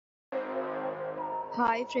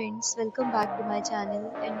Hi friends, welcome back to my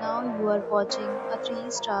channel and now you are watching a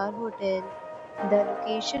 3-star hotel. The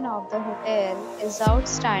location of the hotel is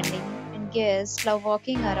outstanding and guests love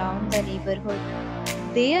walking around the neighborhood.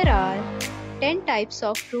 There are 10 types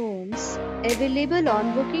of rooms available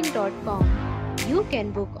on booking.com. You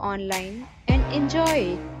can book online and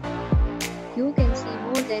enjoy it. You can see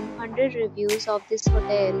more than 100 reviews of this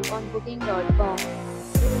hotel on booking.com.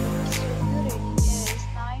 Its review rating is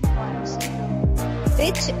 9.0,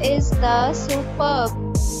 which is the superb.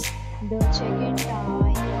 The check-in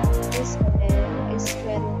time of this hotel is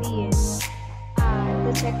 12 p.m. and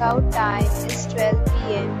the checkout time is 12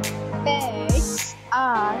 p.m. Pets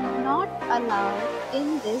are not allowed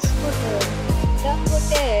in this hotel. The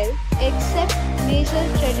hotel accepts major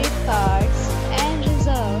credit cards and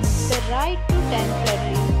reserves the right to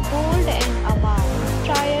temporarily hold an amount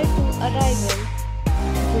prior to arrival.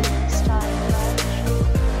 Guests are allowed to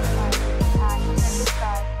and credit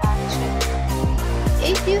card at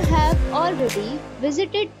check-in. If you have already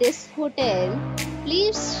visited this hotel,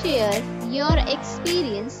 please share your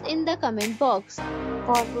experience in the comment box.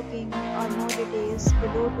 For booking or more details,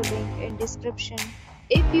 below to link in description.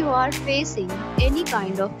 If you are facing any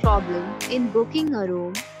kind of problem in booking a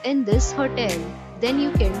room in this hotel, then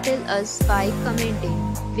you can tell us by commenting.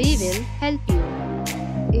 We will help you.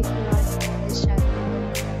 If you are new on this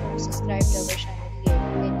channel, subscribe to our